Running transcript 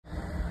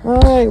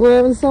Alright, we're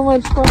having so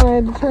much fun. I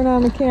had to turn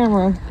on the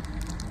camera.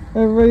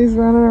 Everybody's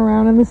running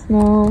around in the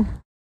snow.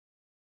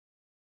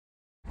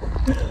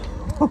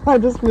 I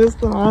just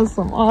missed an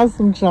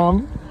awesome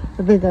jump.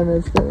 I think I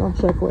missed it. I'll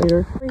check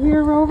later. We're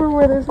here, Rover,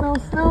 where there's no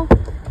snow.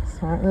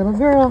 Smart little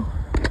girl.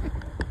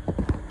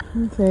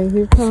 Okay,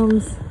 here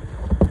comes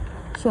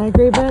Shy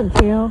Gray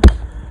Benttail.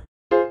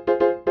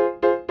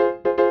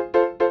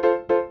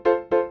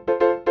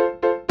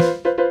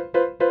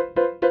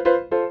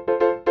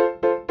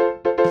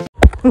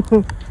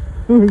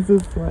 Who's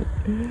this one?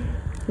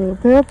 Little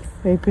Pips.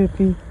 Hey,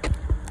 Pippy.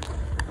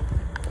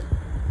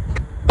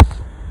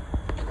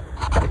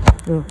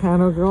 Little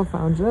Kano girl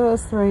found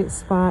just the right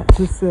spot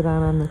to sit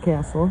on the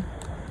castle.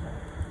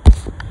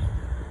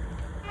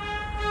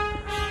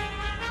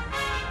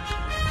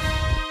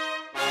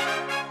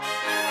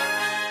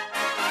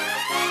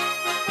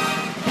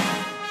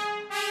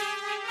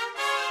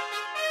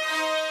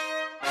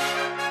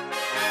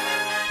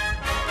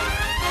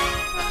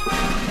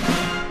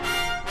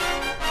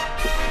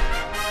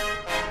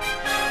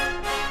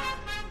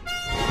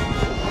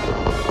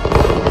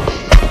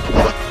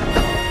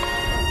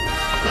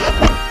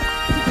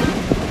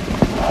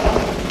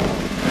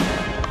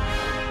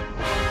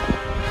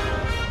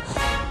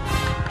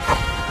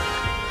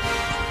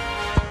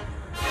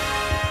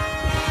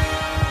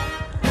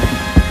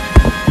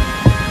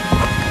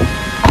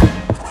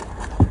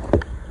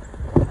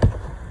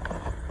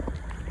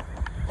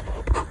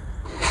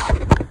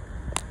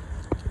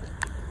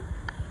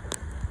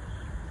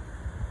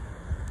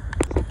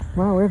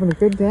 Wow, we're having a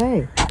good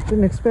day.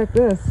 Didn't expect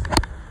this.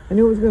 I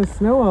knew it was going to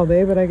snow all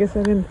day, but I guess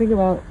I didn't think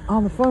about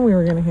all the fun we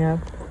were going to have.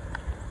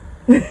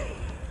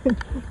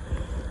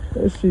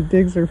 As she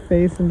digs her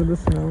face into the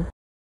snow.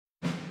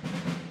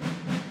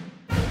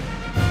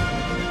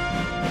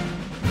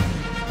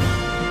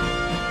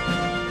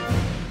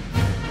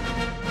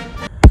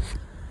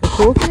 The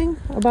cool thing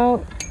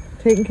about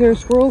taking care of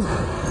squirrels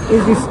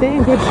is you stay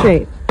in good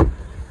shape.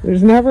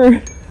 There's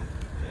never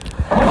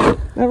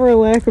a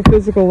lack of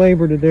physical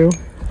labor to do.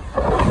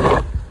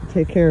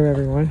 Take care of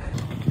everyone.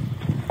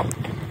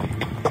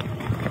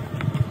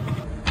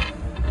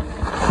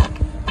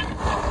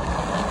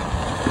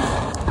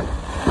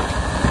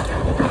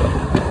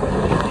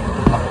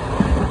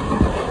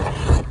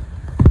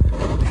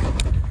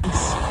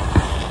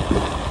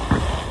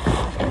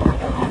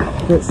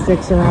 It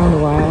sticks around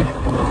a while.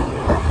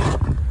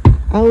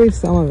 I'll leave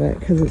some of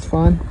it because it's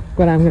fun,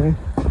 but I'm gonna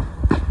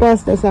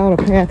bust us out a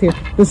path here.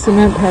 The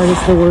cement part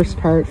is the worst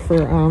part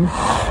for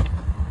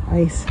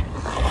ice.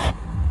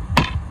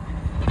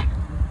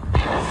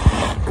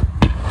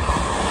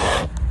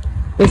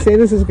 They say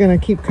this is going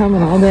to keep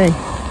coming all day.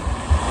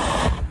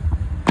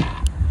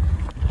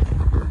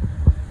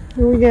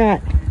 Who we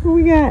got? Who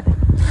we got?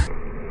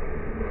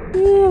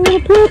 Yeah, little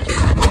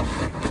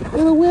pips.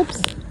 Little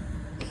whips.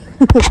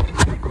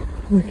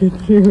 Look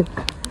at you.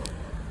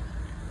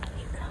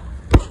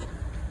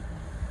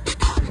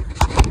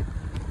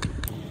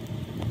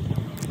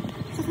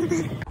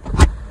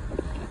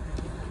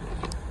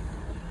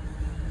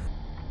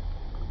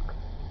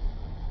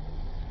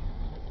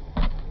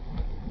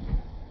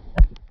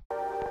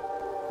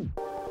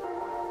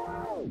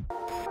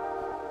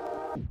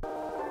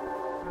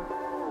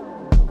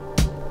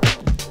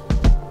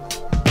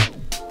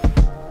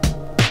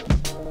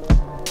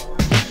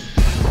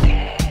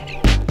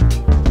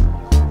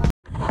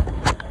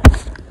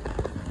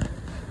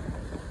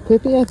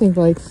 Pippy, I think,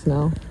 likes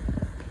snow.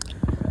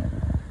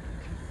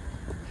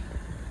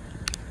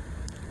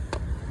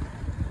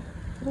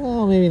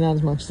 Well, maybe not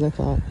as much as I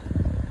thought.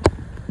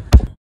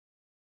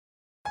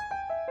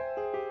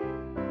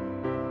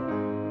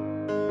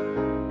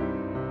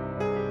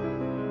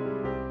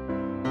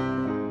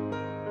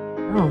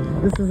 Oh,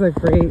 this is a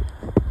great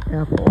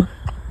apple.